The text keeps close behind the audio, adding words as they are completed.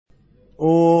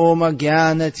Om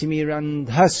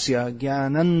Jnanatimirandhasya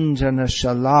Jnananjana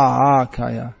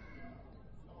Shalakaya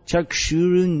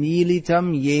Chakshurun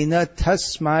Militam Yena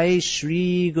Tasmai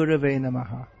Shri Gurave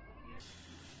Namaha.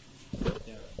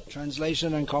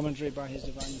 Translation and commentary by His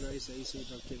Divine Grace A.C.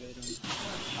 Bhaktivedanta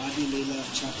Adi Leela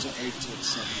chapter 8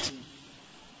 text 17.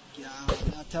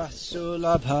 Jnanatah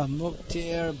sulabha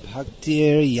muktir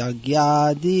bhaktir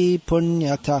yagyadi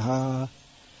punyataha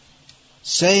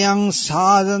Sayang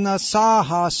sadhana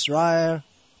sahasrayar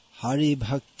hari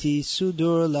bhakti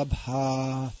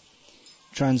sudurlabha.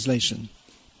 Translation.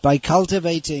 By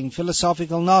cultivating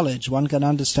philosophical knowledge, one can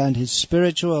understand his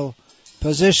spiritual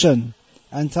position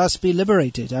and thus be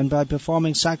liberated, and by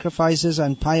performing sacrifices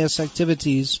and pious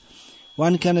activities,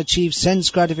 one can achieve sense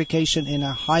gratification in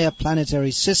a higher planetary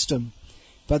system.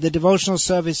 But the devotional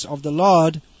service of the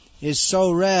Lord is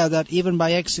so rare that even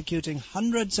by executing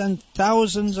hundreds and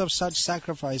thousands of such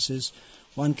sacrifices,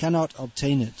 one cannot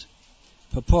obtain it.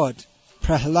 Purport.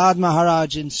 Prahlad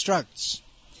Maharaj instructs,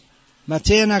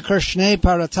 Matena Krishne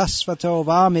paratasvato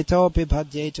vamitopi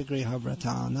bhadyeta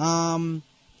grihavratanam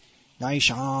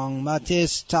naishang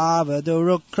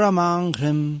matistavadurukkramang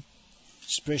hrim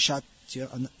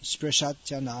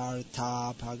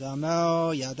sprishatyanartha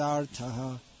pagamo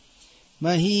yadartha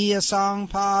Mahiyasang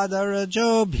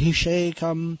padarajo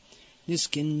bhishekam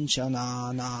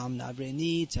niskinchananam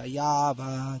navrinita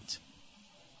yavat.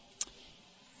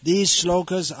 These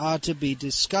shlokas are to be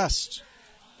discussed.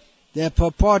 Their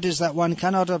purport is that one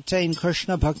cannot obtain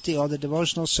Krishna bhakti or the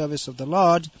devotional service of the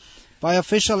Lord by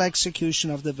official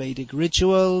execution of the Vedic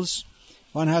rituals.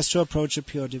 One has to approach a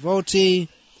pure devotee.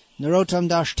 Narottam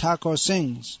Das Thakur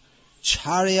sings,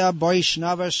 Charya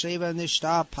Vaishnava Sheva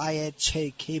Nishta Payet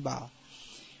Che Kiba,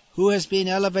 who has been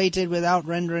elevated without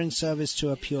rendering service to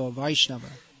a pure Vaishnava.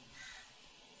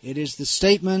 It is the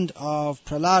statement of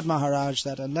Prahlad Maharaj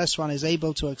that unless one is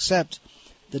able to accept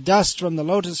the dust from the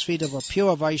lotus feet of a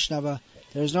pure Vaishnava,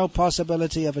 there is no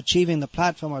possibility of achieving the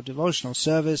platform of devotional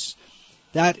service.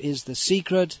 That is the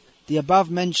secret. The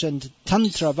above-mentioned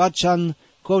Tantra Vachan,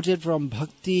 quoted from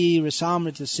Bhakti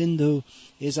Rasamrita Sindhu,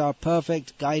 is our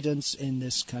perfect guidance in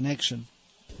this connection.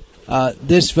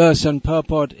 This verse and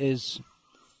purport is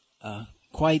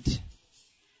quite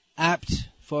apt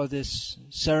for this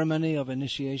ceremony of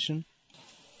initiation.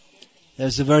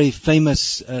 There's a very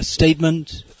famous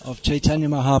statement of Chaitanya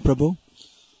Mahaprabhu,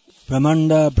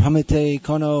 Brahmanda Brahmite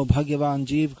Kono Bhagavan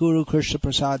Jeev Guru Krishna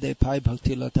Prasade Pai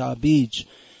Bhakti Lata Bij.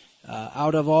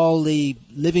 Out of all the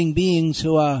living beings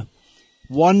who are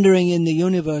wandering in the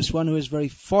universe, one who is very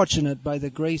fortunate by the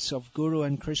grace of Guru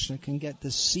and Krishna can get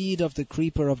the seed of the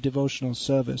creeper of devotional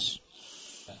service.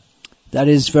 That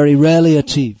is very rarely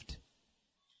achieved.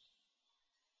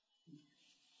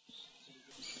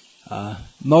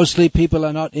 Mostly people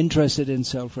are not interested in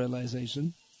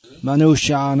self-realization.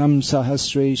 Manushyanam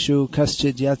sahasreshu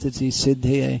kaschid yatati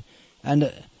siddhye.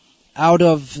 And out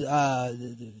of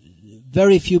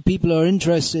very few people are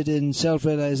interested in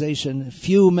self-realization,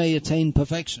 few may attain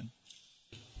perfection.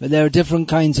 But there are different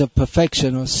kinds of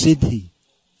perfection or siddhi.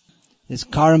 There's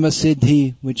karma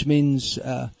siddhi, which means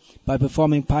by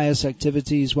performing pious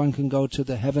activities, one can go to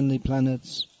the heavenly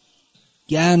planets.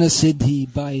 Jnana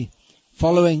siddhi, by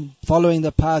following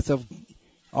the path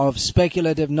of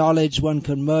speculative knowledge, one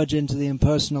can merge into the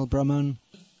impersonal Brahman.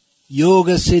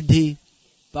 Yoga siddhi,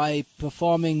 by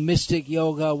performing mystic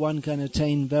yoga, one can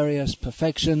attain various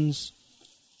perfections.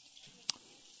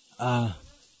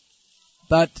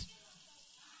 But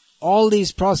all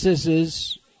these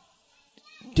processes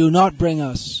do not bring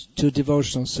us to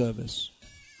devotional service.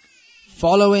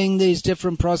 Following these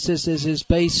different processes is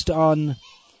based on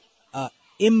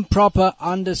improper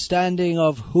understanding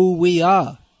of who we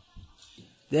are.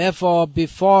 Therefore,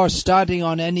 before starting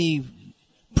on any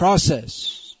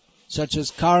process, such as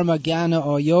karma, jnana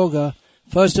or yoga,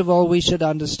 first of all we should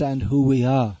understand who we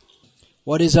are.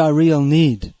 What is our real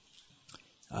need?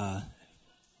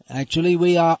 Actually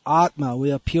we are Atma,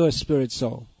 we are pure spirit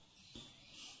soul.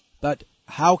 But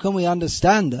how can we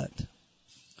understand that?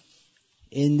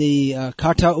 In the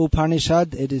Katha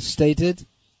Upanishad it is stated,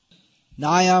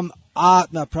 Nayam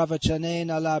Atma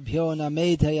pravachanena labhyo na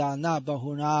medhaya na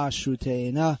bahuna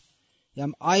shrutena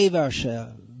yam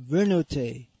aivarsha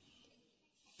vrinute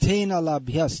tena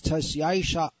labhyas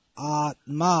tasyaisha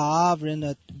atma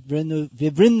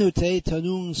vivrinute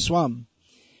tanung swam.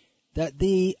 That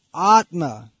the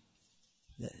Atma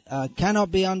cannot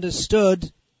be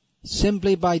understood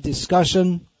simply by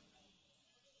discussion,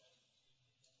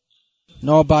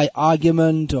 nor by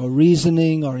argument or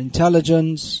reasoning or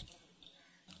intelligence,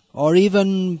 or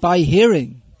even by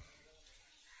hearing.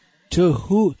 To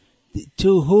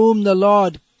whom the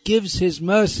Lord gives His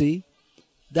mercy,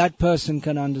 that person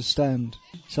can understand.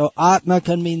 So Atma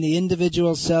can mean the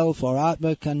individual self, or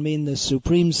Atma can mean the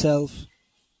Supreme Self.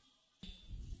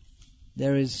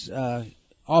 There is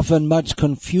often much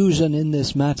confusion in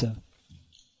this matter.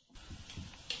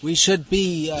 We should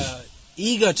be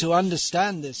eager to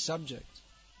understand this subject.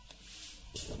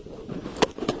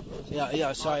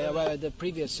 Sorry, the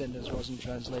previous sentence wasn't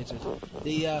translated.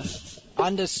 The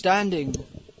understanding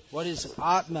what is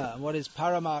Atma, what is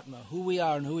Paramatma, who we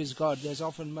are and who is God, there's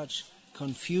often much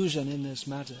confusion in this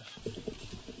matter.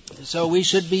 So we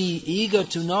should be eager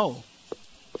to know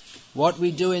what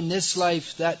we do in this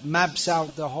life that maps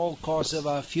out the whole course of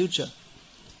our future.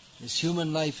 This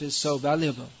human life is so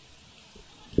valuable.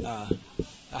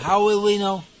 How will we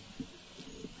know?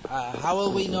 How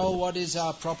will we know what is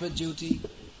our proper duty?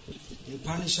 The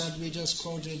Upanishad we just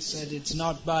quoted said it's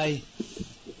not by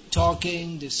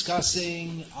talking,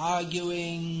 discussing,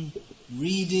 arguing,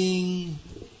 reading,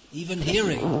 even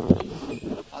hearing.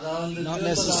 Not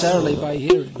necessarily by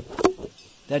hearing.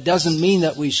 That doesn't mean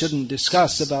that we shouldn't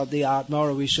discuss about the Atma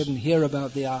or we shouldn't hear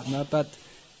about the Atma, but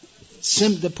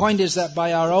the point is that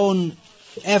by our own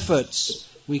efforts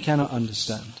we cannot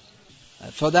understand.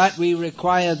 For that we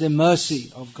require the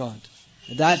mercy of God.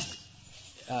 That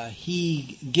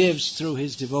He gives through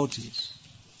His devotees.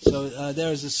 So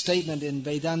there is a statement in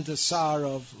Vedanta Sar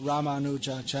of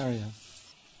Ramanujacharya.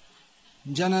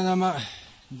 Janama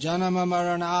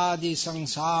maranadi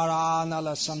sangsara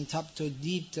nala santapto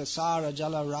deepta sara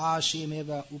jala rashi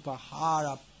meva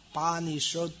upahara pani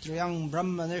shrotriyang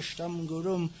brahmanishtam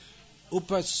gurum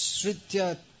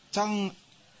upasritya tang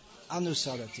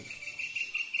anusarati.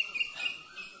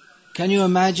 Can you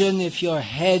imagine if your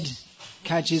head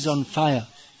catches on fire?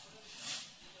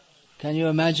 Can you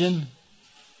imagine?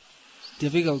 It's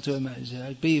difficult to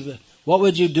imagine. What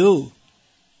would you do?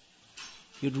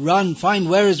 You'd run, find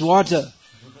where is water.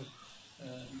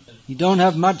 You don't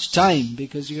have much time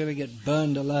because you're going to get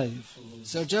burned alive.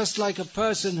 So just like a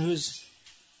person whose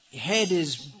head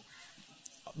is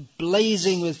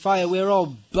blazing with fire, we're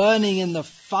all burning in the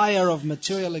fire of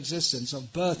material existence,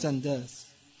 of birth and death.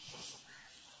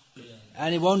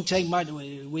 And it won't take much.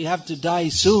 We have to die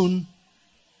soon.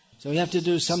 So we have to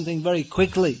do something very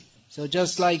quickly. So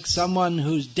just like someone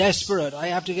who's desperate, I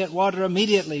have to get water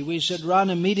immediately. We should run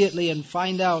immediately and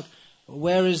find out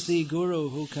where is the Guru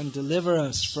who can deliver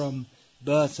us from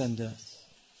birth and death.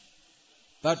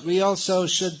 But we also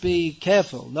should be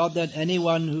careful. Not that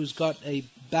anyone who's got a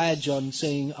badge on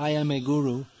saying, I am a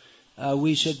Guru,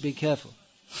 we should be careful.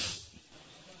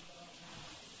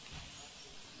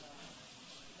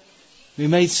 We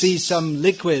may see some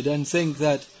liquid and think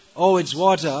that, oh, it's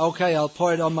water, okay, I'll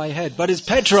pour it on my head. But it's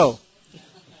petrol.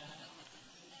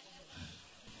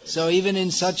 So even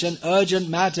in such an urgent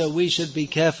matter, we should be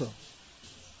careful.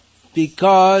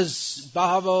 Because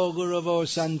Bahavo Guruvo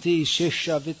Santi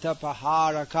Shishya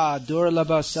Vitapaharaka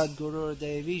Durlabha Sadguru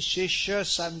Devi Shishya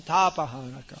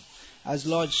Santapaharaka. As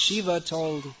Lord Shiva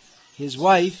told his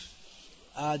wife,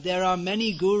 there are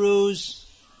many gurus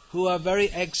who are very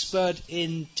expert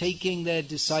in taking their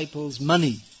disciples'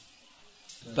 money.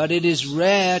 But it is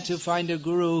rare to find a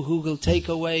guru who will take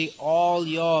away all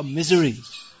your miseries.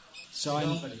 So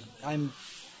I'm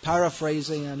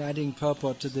paraphrasing and adding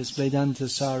purport to this Vedanta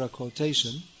Sara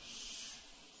quotation.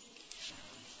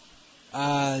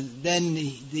 Then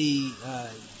the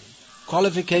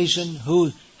qualification,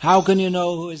 how can you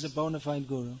know who is a bona fide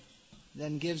guru?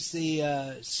 Then gives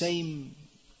the same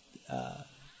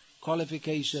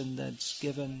qualification that's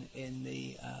given in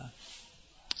the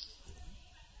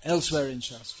elsewhere in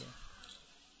Shastra.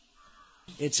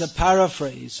 It's a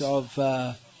paraphrase of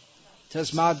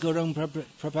Tasmad Gurung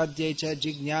Prapadyecha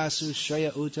Jignasu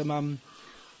Shraya Uttamam.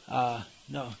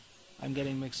 No, I'm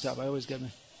getting mixed up. I always get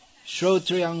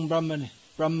Shrotriyang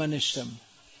Brahmanishtam.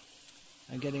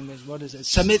 I'm getting mixed. What is it?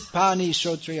 Samitpani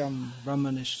Shrotriyang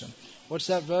Brahmanishtam. What's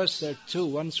that verse? There are two.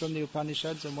 One's from the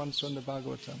Upanishads and one's from the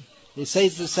Bhagavatam. It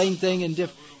says the same thing in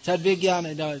different...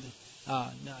 Tadvigyana... No,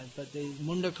 but the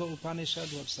Mundaka Upanishad,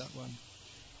 what's that one?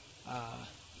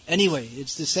 Anyway,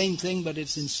 it's the same thing, but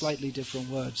it's in slightly different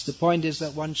words. The point is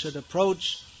that one should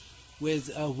approach with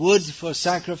wood for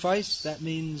sacrifice. That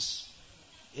means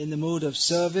in the mood of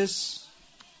service.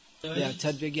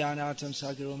 Tadvigyanatam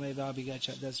Sagirome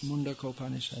Vabhigacha. That's Mundaka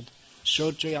Upanishad.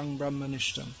 Shrotriyang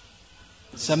Brahmanishtam.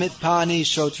 Samitpani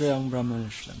Shrotriyang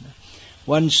Brahmanishtam.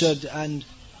 One should, and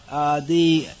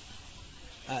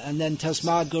then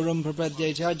Tasmad Gurum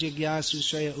Prapadyeta Jigyasu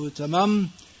Shraya Uttamam.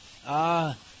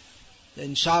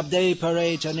 Then Shabde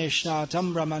Pare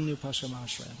Chanishnatam Brahmanyu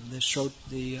Pashamashra.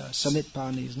 The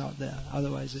Samitpani is not there.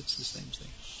 Otherwise it's the same thing.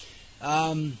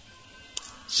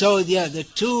 So the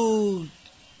two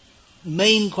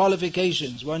main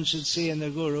qualifications one should see in the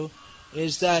Guru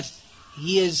is that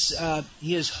he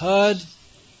has heard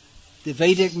the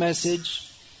Vedic message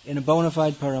in a bona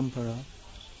fide parampara.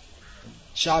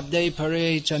 Shabde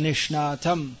pare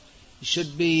chanishnatam. He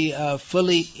should be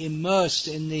fully immersed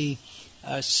in the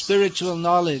spiritual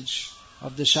knowledge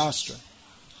of the Shastra,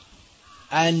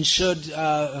 and should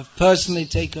have personally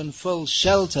taken full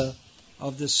shelter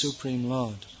of the Supreme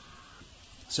Lord.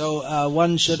 So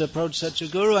one should approach such a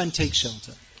Guru and take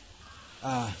shelter.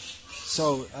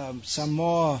 Some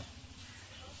more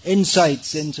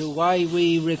insights into why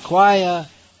we require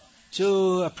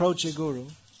to approach a Guru.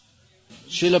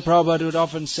 Srila Prabhupada would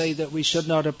often say that we should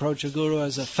not approach a Guru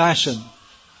as a fashion.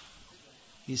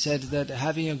 He said that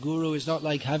having a Guru is not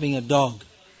like having a dog.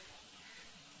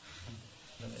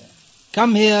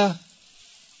 Come here,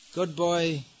 good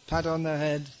boy, pat on the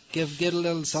head, get a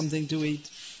little something to eat.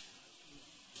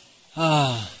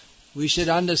 We should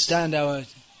understand the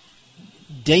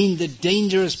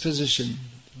dangerous position,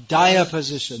 dire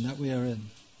position that we are in.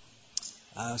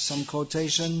 Some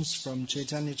quotations from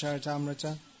Chaitanya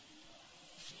Charitamrita.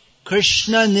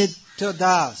 Krishna Nitya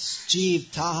Das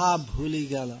Jeev Taha Bhuli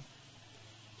Gala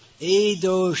E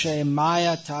Doshe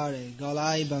Maya Tare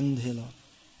Galai Bandhila.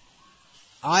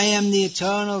 I am the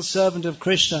eternal servant of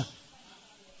Krishna.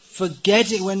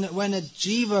 Forget it when a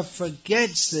jiva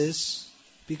forgets this,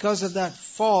 because of that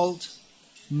fault,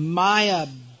 Maya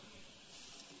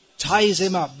ties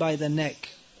him up by the neck.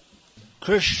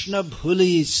 Krishna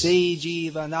bhuli se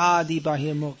jivanadi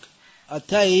bahimuk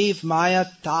ataif maya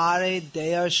tare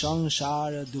deya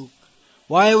samsara duk.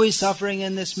 Why are we suffering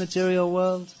in this material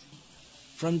world?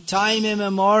 From time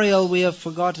immemorial we have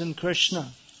forgotten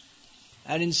Krishna.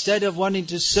 And instead of wanting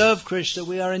to serve Krishna,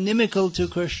 we are inimical to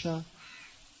Krishna.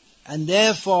 And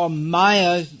therefore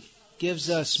Maya gives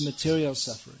us material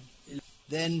suffering.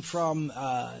 Then from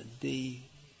the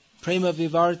Prema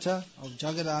Vivarta of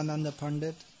Jagadananda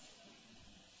Pandit.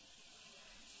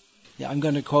 I'm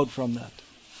going to quote from that.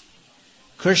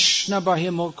 Krishna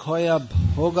bahimukhoya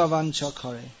bhogavancha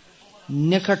kare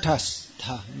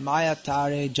nikatastha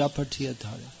mayatare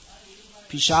japatiyadhare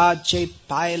pishache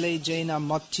paile jaina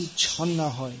mati chhanna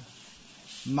hoy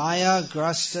maya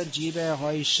grasta jive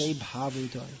hoy shei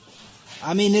bhavudoy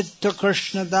ami nitya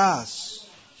Krishna das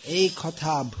ei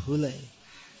kotha bhule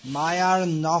mayar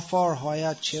nafar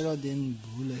hoya chirodin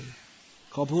bhule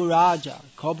kabhu raja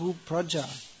kabhu praja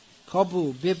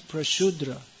kabhu vipra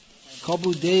shudra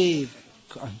kabhu dev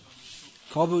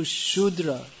kabhu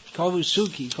shudra kabhu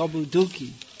sukhi kabhu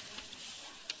dukhi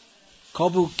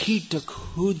kabhu kita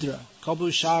khudra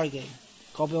kabhu sharge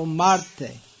kabhu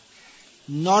marte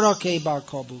narake bar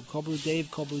kabhu dev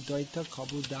kabhu daita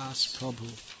kabhu das prabhu.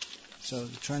 So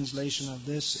the translation of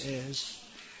this is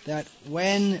that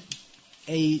when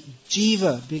a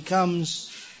jiva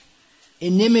becomes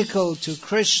inimical to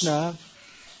Krishna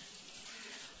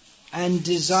and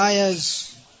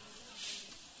desires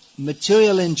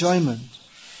material enjoyment,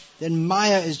 then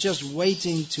Maya is just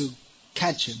waiting to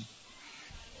catch him.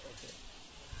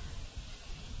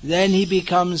 Then he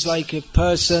becomes like a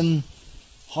person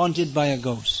haunted by a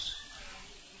ghost.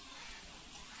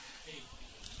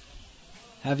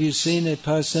 Have you seen a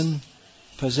person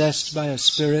possessed by a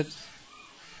spirit?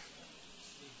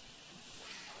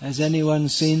 Has anyone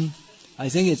seen? I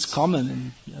think it's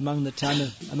common among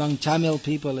Tamil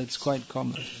people. It's quite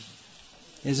common.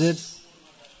 Is it?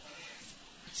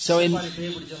 So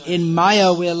in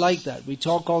Maya we are like that. We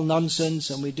talk all nonsense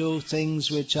and we do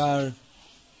things which are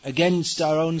against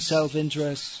our own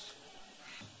self-interest.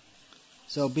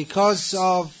 So because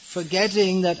of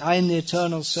forgetting that I am the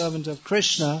eternal servant of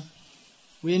Krishna,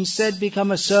 we instead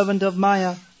become a servant of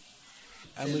Maya.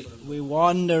 And we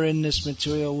wander in this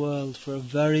material world for a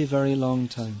very, very long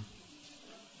time.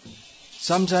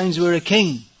 Sometimes we're a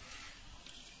king.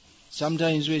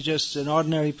 Sometimes we're just an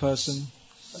ordinary person.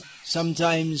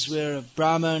 Sometimes we're a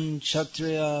Brahman,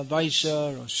 Kshatriya,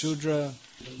 Vaishya or Shudra.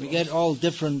 We get all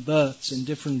different births in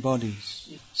different bodies.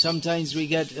 Sometimes we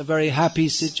get a very happy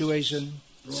situation.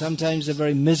 Sometimes a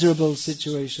very miserable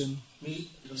situation.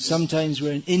 Sometimes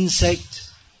we're an insect.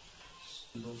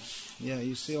 Yeah,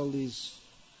 you see all these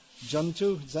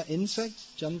jantu. Is that insect?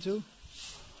 Jantu?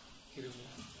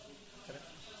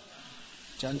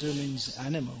 Jantu means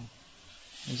animal.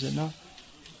 Is it not?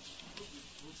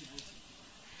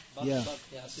 Yeah.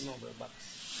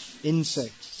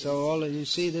 Insect. So all of you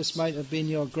see, this might have been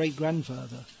your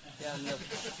great-grandfather.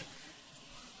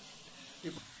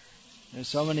 There's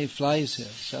so many flies here.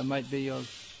 So it might be your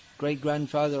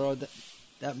great-grandfather, or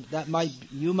that might,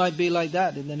 you might be like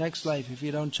that in the next life if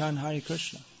you don't chant Hare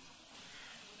Krishna.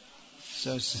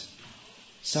 So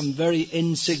some very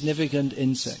insignificant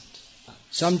insect.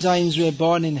 Sometimes we're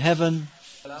born in heaven,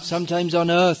 sometimes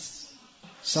on earth,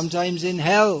 sometimes in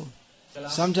hell,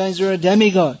 sometimes we're a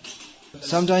demigod,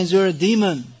 sometimes we're a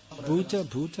demon.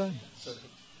 Bhuta?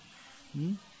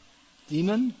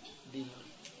 Demon?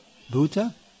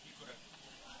 Bhuta?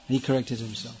 He corrected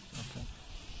himself.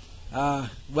 Okay.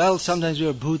 Well, sometimes we're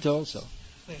a Bhuta also.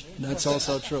 That's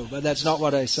also true, but that's not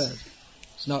what I said.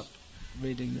 It's not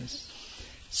reading this.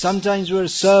 Sometimes we're a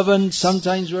servant,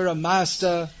 sometimes we're a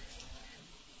master.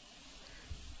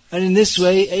 And in this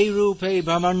way, Erupe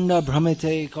Brahmanda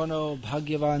Brahmete Kono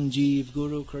Bhagyavan Jeev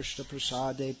Guru Krishna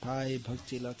Prasade Pai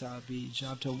Bhakti Lata Bij.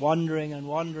 After wandering and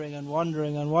wandering and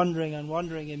wandering and wandering and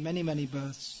wandering in many, many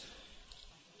births,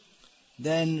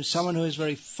 then someone who is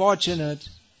very fortunate,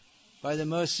 by the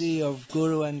mercy of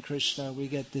Guru and Krishna, we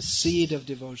get the seed of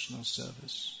devotional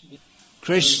service.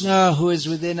 Krishna, who is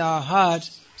within our heart,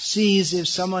 sees if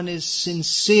someone is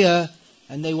sincere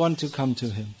and they want to come to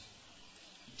him.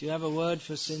 Do you have a word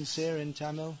for sincere in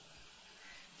Tamil?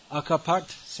 Akapat,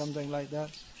 something like that.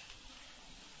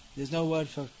 There's no word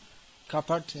for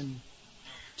kapat in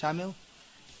Tamil.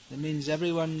 That means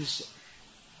everyone's...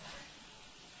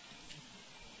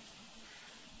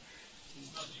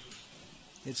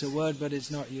 It's a word, but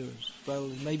it's not used. Well,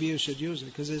 maybe you should use it,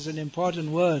 because it's an important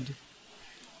word.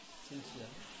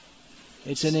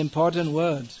 It's an important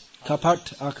word.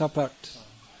 Kapat, akapat.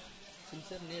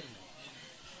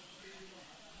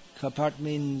 Kapat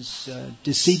means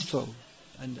deceitful,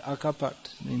 and akapat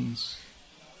means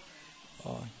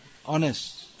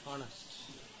honest.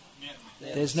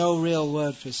 There's no real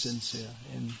word for sincere.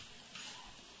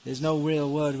 There's no real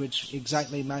word which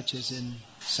exactly matches in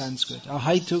Sanskrit.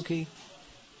 Ahaituki,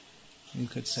 you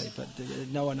could say, but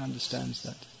no one understands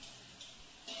that.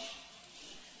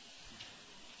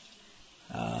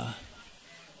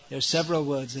 There are several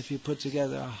words if you put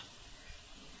together.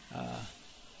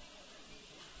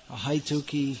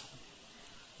 Ahaituki,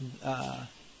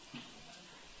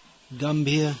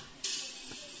 Gambhir,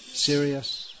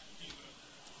 serious,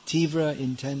 Tivra,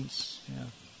 intense. Yeah.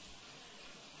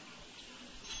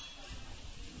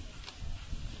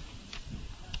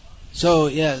 So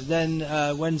then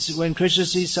when Krishna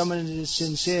sees someone is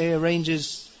sincere, he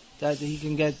arranges that he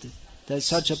can get, that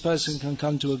such a person can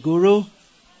come to a guru.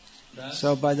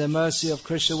 So by the mercy of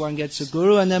Krishna one gets a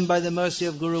guru, and then by the mercy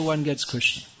of guru one gets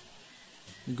Krishna.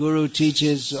 The guru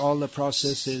teaches all the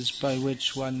processes by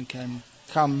which one can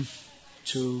come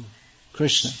to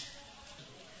Krishna.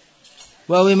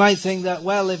 Well, we might think that,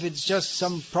 well, if it's just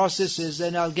some processes,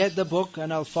 then I'll get the book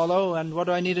and I'll follow, and what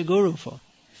do I need a guru for?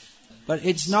 But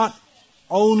it's not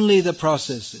only the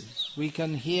processes. We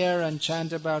can hear and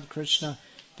chant about Krishna,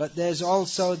 but there's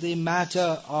also the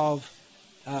matter of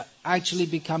actually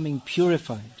becoming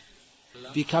purified.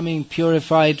 Becoming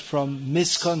purified from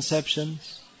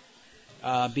misconceptions,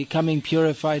 becoming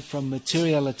purified from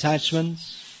material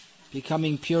attachments,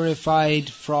 becoming purified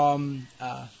from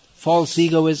false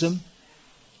egoism.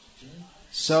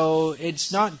 So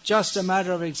it's not just a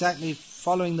matter of exactly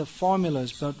following the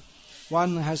formulas, but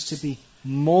one has to be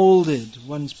molded.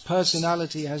 One's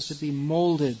personality has to be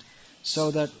molded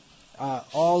so that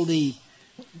all the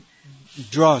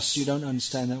dross, you don't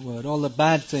understand that word, all the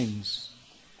bad things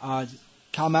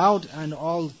come out, and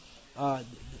all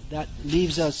that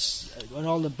leaves us, when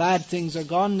all the bad things are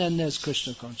gone, then there's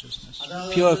Krishna consciousness,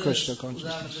 pure Krishna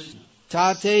consciousness.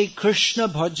 Tate Krishna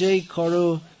bhaje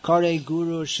kare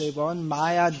guru sevan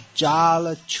maya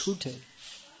jala chute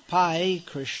pai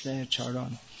Krishna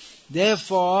charan.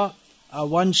 Therefore,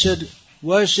 one should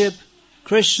worship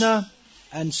Krishna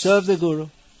and serve the Guru.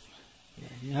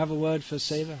 You have a word for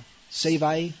seva?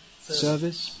 Sevai,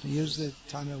 service. Use the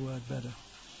Tamil word better.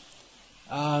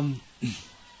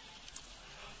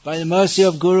 By the mercy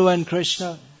of Guru and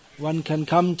Krishna, one can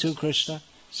come to Krishna.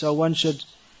 So one should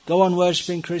go on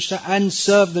worshipping Krishna and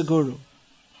serve the Guru.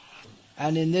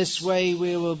 And in this way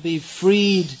we will be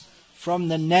freed from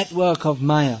the network of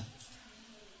Maya.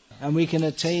 And we can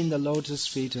attain the lotus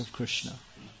feet of Krishna.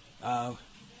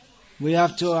 We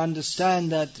have to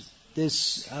understand that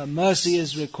this mercy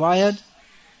is required.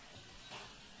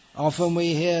 Often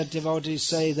we hear devotees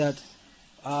say that,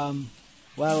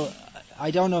 well, I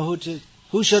don't know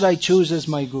who should I choose as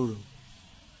my guru?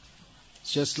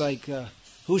 It's just like,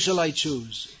 who shall I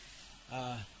choose?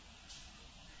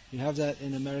 You have that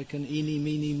in American, Eeny,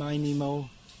 Meeny, Miny, Moe.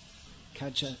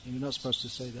 You're not supposed to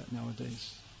say that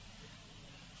nowadays.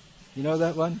 You know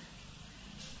that one?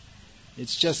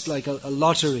 It's just like a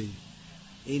lottery.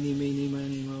 Eeny, meeny,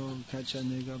 miny, moe, catch a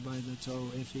nigger by the toe.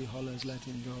 If he hollers, let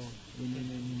him go. Eeny,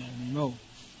 meeny, miny, moe.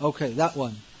 Okay, that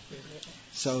one.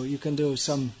 So you can do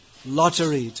some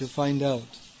lottery to find out.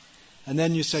 And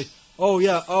then you say,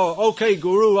 okay,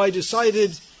 Guru, I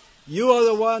decided you are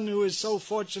the one who is so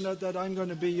fortunate that I'm going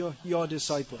to be your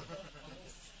disciple.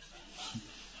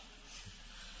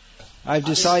 I've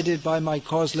decided by my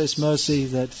causeless mercy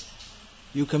that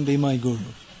you can be my Guru.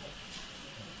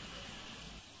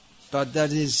 But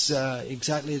that is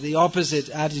exactly the opposite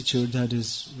attitude that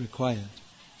is required.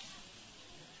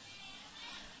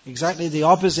 Exactly the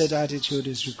opposite attitude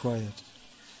is required.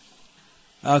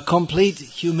 Complete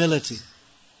humility. Is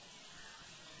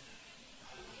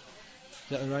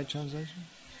that the right translation?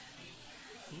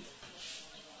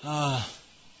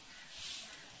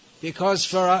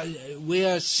 Because we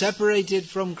are separated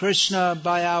from Krishna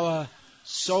by our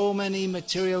so many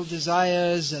material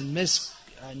desires and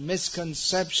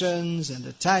misconceptions and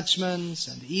attachments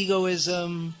and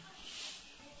egoism.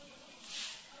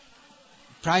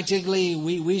 Practically,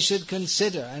 we should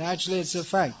consider, and actually it's a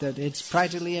fact, that it's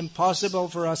practically impossible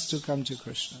for us to come to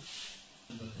Krishna.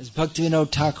 As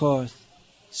Bhaktivinoda Thakur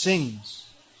sings,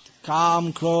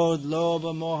 Kam, Krodh,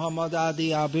 Lobha, Moha, Mad Adi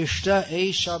Abhishta,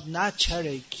 Eshab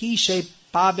Nachare, Kishe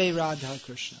Pabe Radha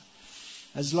Krishna.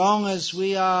 As long as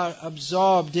we are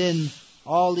absorbed in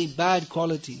all the bad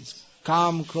qualities,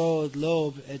 Kam, Krodh,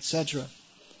 Lobh, etc.,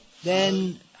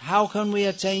 then how can we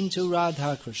attain to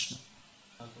Radha Krishna?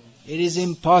 It is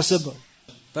impossible.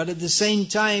 But at the same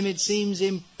time, it seems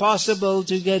impossible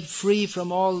to get free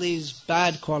from all these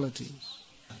bad qualities.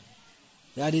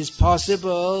 That is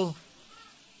possible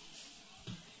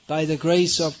by the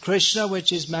grace of Krishna,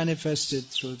 which is manifested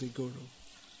through the Guru.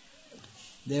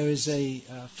 There is a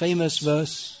famous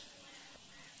verse,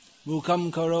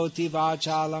 Mukam karoti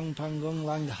vachalang pangung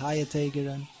langhayate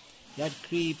giran yat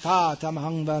kripa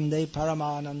tamahang vande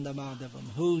paramananda madhavam.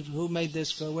 Who made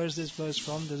this verse? Where's this verse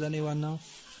from? Does anyone know?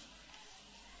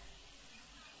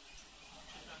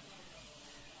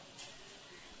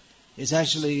 It's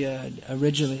actually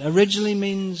originally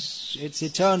means it's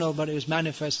eternal, but it was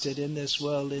manifested in this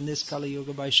world, in this Kali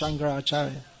Yuga by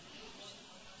Shankaracharya.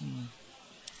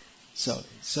 So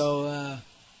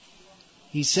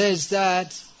he says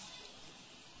that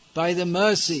by the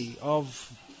mercy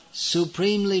of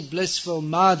supremely blissful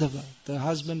Madhava, the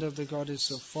husband of the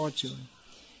goddess of fortune,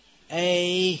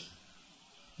 a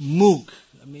mook,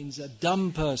 that means a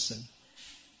dumb person,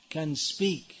 can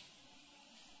speak,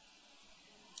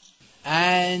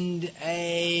 and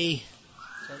a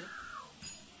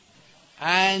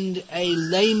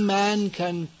lame man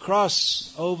can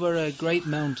cross over a great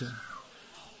mountain.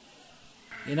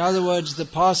 In other words,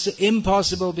 the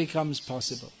impossible becomes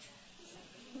possible.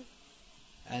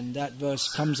 And that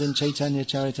verse comes in Chaitanya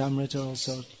Charitamrita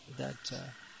also, that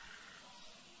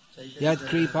Yat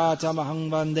Kripa Tamahang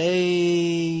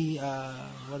Vande,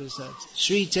 what is that?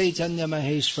 Sri Chaitanya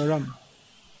Maheshwaram.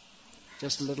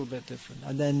 Just a little bit different.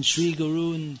 And then Sri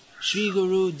Guru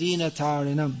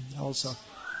Dinatarinam also.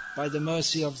 By the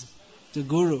mercy of the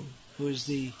Guru, who is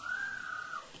the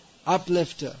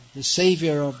uplifter, the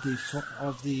savior of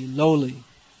the lowly.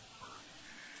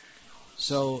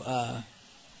 So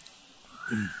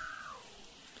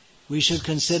we should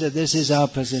consider this is our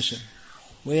position.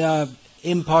 We are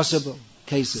impossible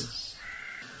cases.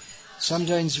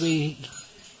 Sometimes we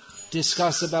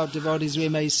discuss about devotees, we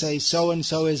may say so and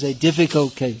so is a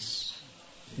difficult case.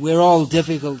 We're all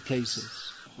difficult cases.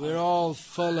 We're all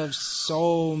full of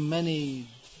so many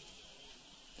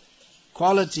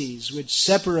qualities which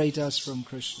separate us from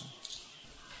Krishna.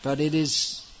 But it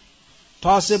is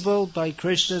possible by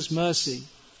Krishna's mercy,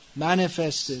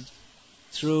 manifested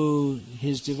through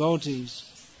his devotees,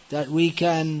 that we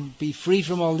can be free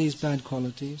from all these bad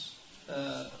qualities.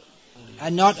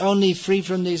 And not only free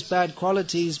from these bad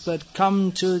qualities, but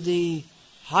come to the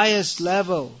highest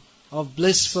level of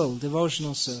blissful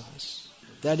devotional service.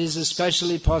 That is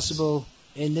especially possible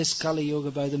in this Kali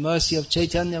Yuga by the mercy of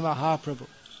Chaitanya Mahaprabhu.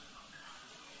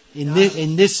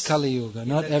 In this Kali Yuga,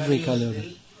 not every Kali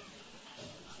Yuga.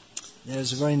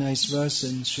 There's a very nice verse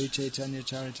in Sri Chaitanya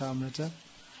Charitamrita,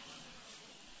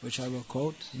 which I will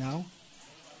quote now.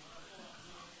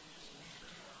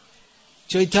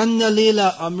 Chaitanya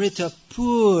Lila Amrita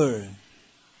Pur,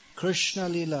 Krishna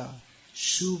Lila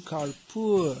Shukar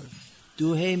Pur,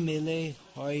 Duhe Mile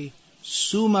Hoy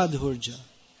Sumadhurja,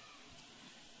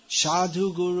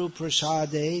 Sadhu Guru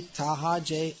Prasade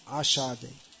Tahaje Ashade,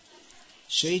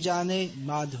 Shejane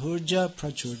Madhurja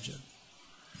Prachurja.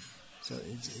 So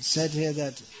it's said here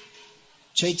that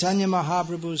Chaitanya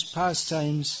Mahaprabhu's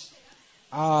pastimes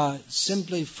are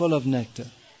simply full of nectar.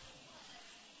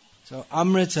 So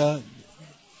Amrita,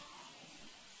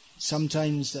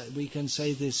 sometimes that we can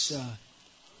say this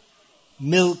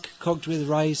milk cooked with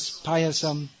rice,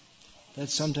 payasam.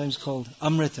 That's sometimes called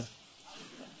amrita.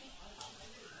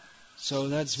 So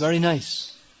that's very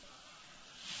nice.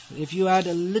 If you add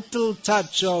a little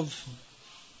touch of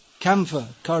camphor,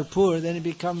 karpur, then it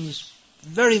becomes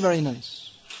very, very nice.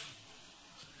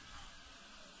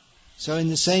 So in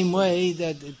the same way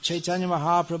that Chaitanya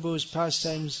Mahaprabhu's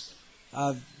pastimes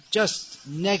are just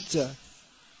nectar,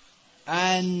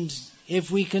 and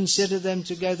if we consider them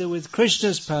together with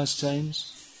Krishna's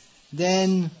pastimes,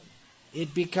 then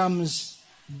it becomes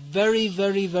very,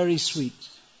 very, very sweet.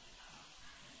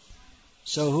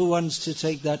 So who wants to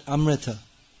take that amrita?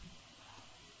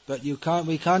 But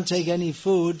we can't take any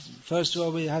food. First of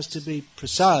all, it has to be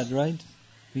prasad, right?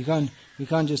 We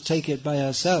can't just take it by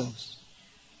ourselves.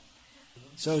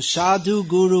 So Sadhu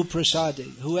Guru Prasadi,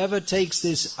 whoever takes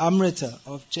this amrita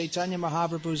of Chaitanya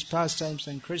Mahaprabhu's pastimes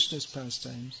and Krishna's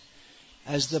pastimes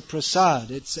as the prasad,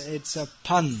 it's a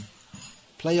pun,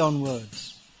 play on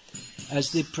words,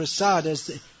 as the prasad,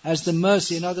 as the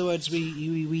mercy. In other words,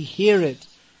 we hear it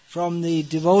from the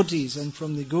devotees and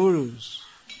from the gurus.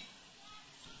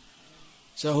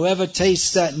 So whoever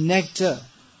tastes that nectar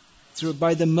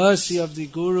by the mercy of the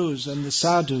gurus and the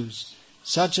sadhus,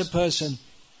 such a person,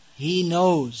 he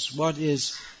knows what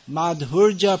is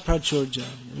madhurja prachurja,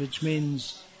 which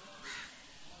means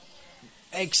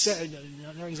not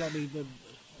exactly, but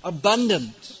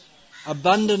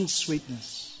abundant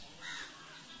sweetness.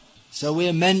 So we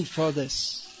are meant for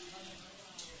this.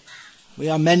 We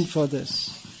are meant for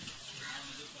this.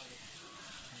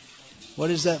 What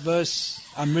is that verse?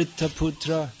 Amrita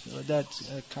Putra, that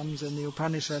comes in the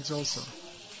Upanishads also.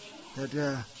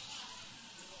 That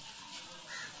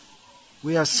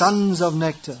we are sons of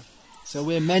nectar. So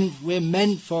we're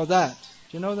meant for that.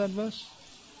 Do you know that verse?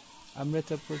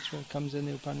 Amrita Putra comes in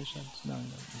the Upanishads. No.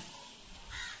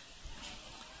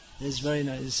 It's very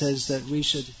nice. It says that we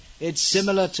should. It's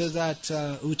similar to that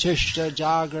Utishta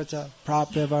Jagrata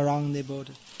Prapya Varang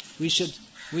Nibbodha.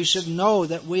 We should know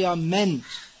that we are meant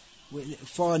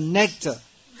for nectar.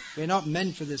 We're not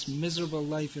meant for this miserable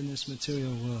life in this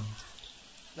material world.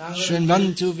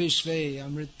 Shrinvantu Vishve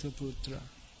Amrita Putra.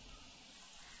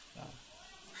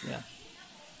 Yeah.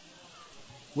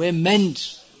 We're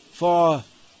meant for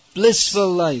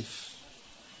blissful life.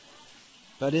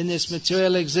 But in this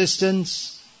material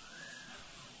existence,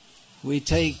 we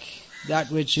take that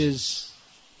which is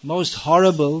most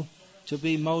horrible to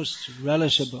be most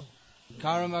relishable.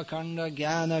 Karma kanda,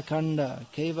 jnana kanda,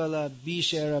 kevala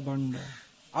bishera banda,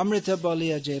 amrita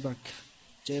baliya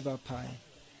jebapai.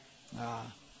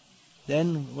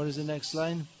 Then, what is the next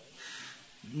line?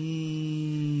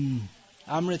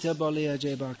 Amrita baliya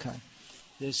jebakai.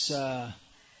 This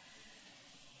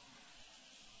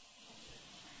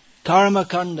karma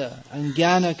kanda and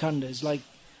jnana kanda is like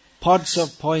pots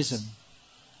of poison.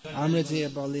 Amrita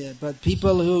baliya. But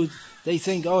people who, they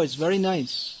think, oh, it's very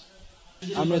nice.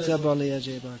 Amrita baliya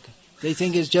jebaka. They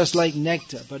think it's just like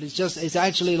nectar, but it's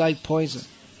actually like poison.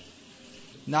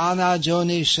 Nana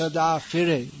joni shada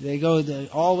fire. They're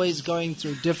always going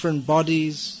through different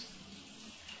bodies.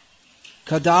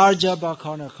 Kadarja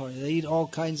bakanakari. They eat all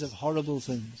kinds of horrible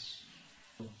things.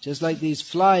 Just like these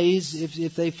flies,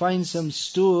 if they find some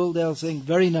stool, they'll think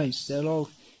very nice. If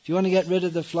you want to get rid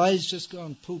of the flies, just go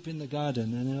and poop in the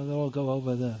garden, and they'll all go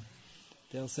over there.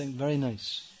 They'll think very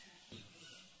nice.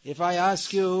 If I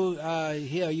ask you,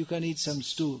 here, you can eat some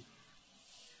stool,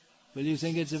 will you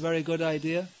think it's a very good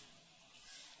idea?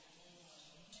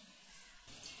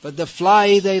 But the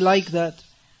fly, they like that.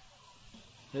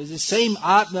 There's the same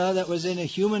Atma that was in a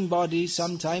human body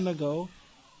some time ago,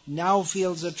 now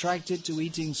feels attracted to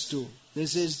eating stool.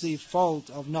 This is the fault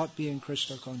of not being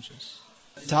Krishna conscious.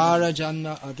 Tara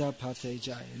janma adapate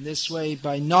jai. In this way,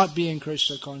 by not being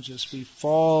Krishna conscious, we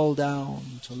fall down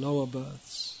to lower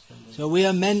births. So we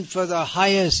are meant for the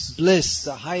highest bliss,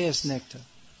 the highest nectar.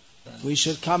 We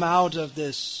should come out of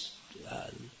this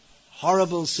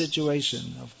horrible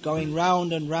situation of going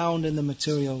round and round in the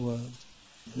material world.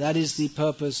 That is the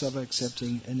purpose of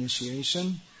accepting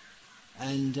initiation.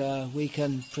 And we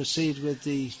can proceed with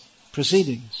the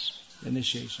proceedings,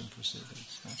 initiation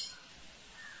proceedings.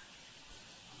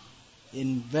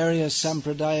 In various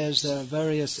sampradayas, there are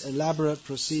various elaborate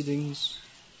proceedings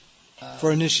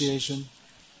for initiation.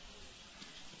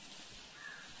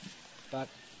 But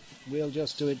we'll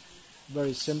just do it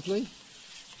very simply.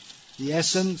 The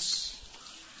essence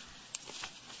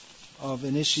of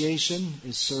initiation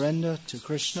is surrender to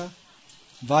Krishna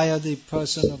via the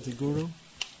person of the Guru.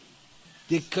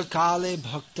 Dikkakale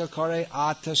bhakta kare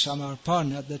ata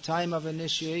samarpan. At the time of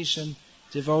initiation,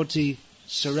 devotee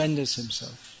surrenders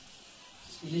himself.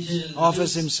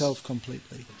 offers himself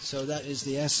completely. So that is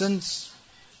the essence.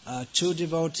 2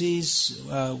 devotees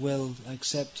will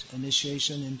accept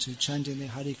initiation into chanting the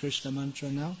Hare Krishna mantra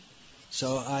now.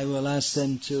 So I will ask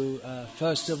them to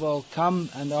first of all come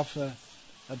and offer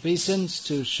obeisance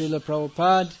to Srila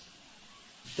Prabhupada,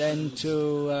 then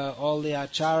to all the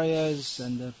acharyas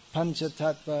and the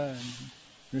Panchatattva and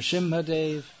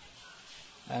Nrsimhadev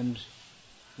and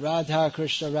Radha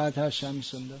Krishna, Radha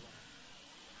Shamsundar.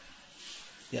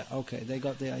 Yeah, okay, they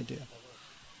got the idea.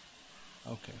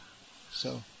 Okay,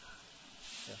 so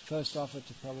first offer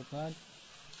to Prabhupada.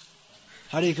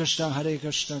 Hare Krishna,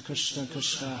 Krishna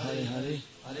Krishna, Hare Hare,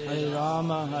 Hare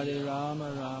Rama,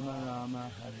 Rama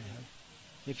Rama, Hare Hare.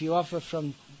 If you offer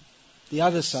from the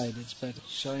other side, it's better,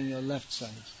 showing your left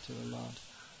side to the Lord.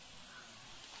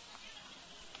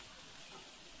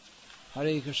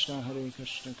 Hare Krishna,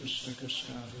 Krishna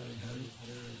Krishna, Hare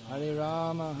Hare, Hare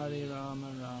Rama, Rama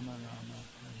Rama, Hare Hare.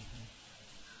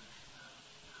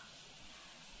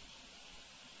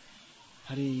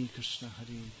 Hare Krishna,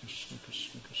 Krishna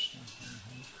Krishna,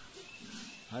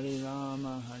 Hare Hare, Hare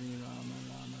Rama, Rama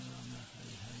Rama,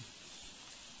 Hare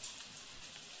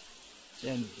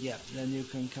Hare. Then you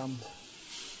can come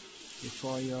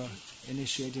before your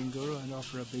initiating guru and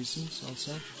offer obeisance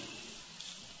also.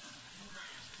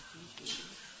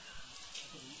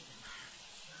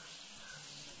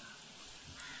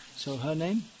 So her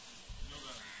name?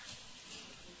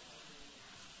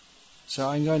 So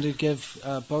I'm going to give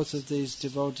both of these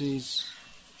devotees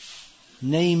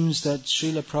names that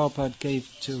Srila Prabhupada gave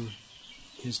to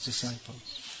his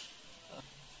disciples.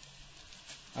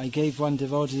 I gave one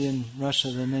devotee in Russia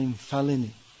the name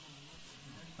Falini.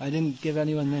 I didn't give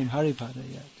anyone the name Haripada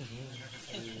yet.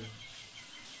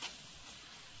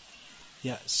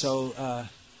 Yeah, so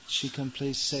she can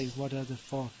please say what are the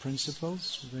 4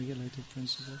 principles, regulated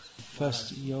principles.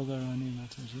 First, Yoga Rani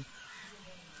Mataji.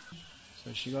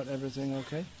 So she got everything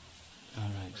okay? All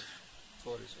right.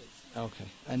 4 is okay. Okay.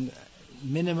 And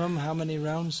minimum, how many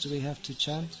rounds do we have to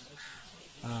chant?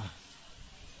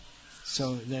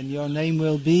 So then your name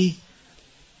will be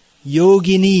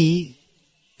Yogini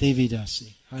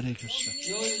Devidasi. Hare Krishna.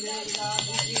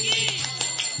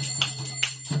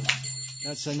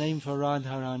 That's the name for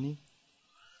Radharani.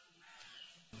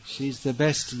 She's the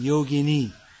best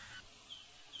yogini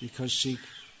because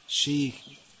she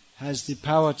has the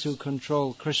power to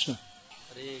control Krishna.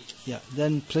 Yeah.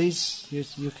 Then please,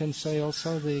 you can say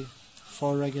also the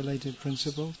 4 regulated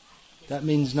principles. That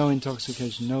means no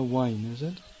intoxication, no wine, is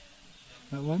it?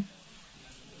 That one?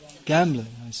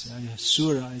 Gambling, I say.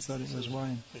 Sura, I thought it was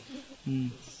wine.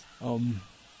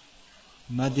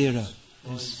 Madira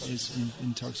is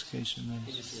intoxication,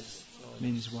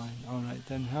 means wine. Alright,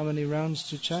 then how many rounds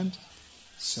to chant?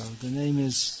 So the name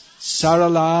is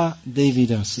Sarala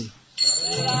Devidasi.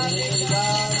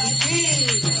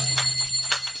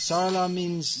 Sarala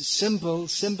means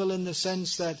simple in the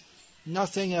sense that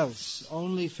nothing else,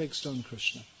 only fixed on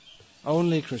Krishna.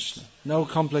 Only Krishna, no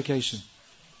complication.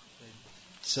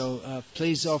 So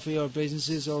please offer your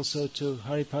obeisances also to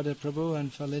Haripada Prabhu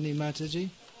and Falini Mataji,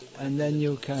 and then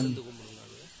you can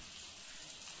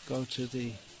go to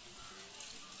the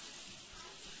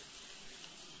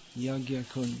Yagya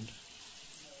Kund,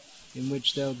 in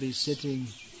which they'll be sitting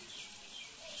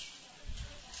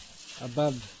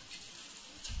above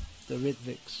the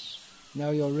Ritviks.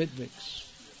 Now you're Ritviks.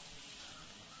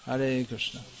 Hare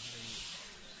Krishna.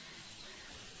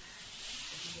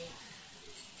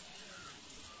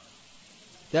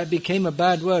 That became a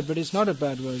bad word, but it's not a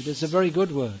bad word. It's a very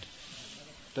good word.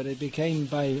 But it became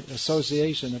by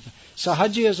association.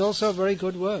 Sahaji is also a very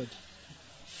good word.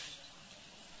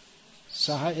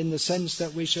 In the sense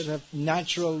that we should have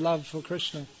natural love for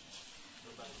Krishna.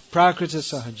 Prakrita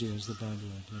Sahaji is the bad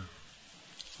word.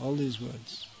 Yeah. All these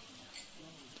words.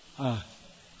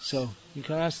 So you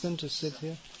can ask them to sit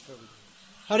here.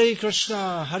 Hare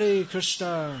Krishna,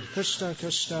 Krishna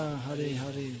Krishna, Hare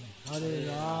Hare, Hare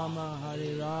Rama,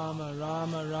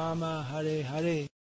 Rama Rama, Hare Hare.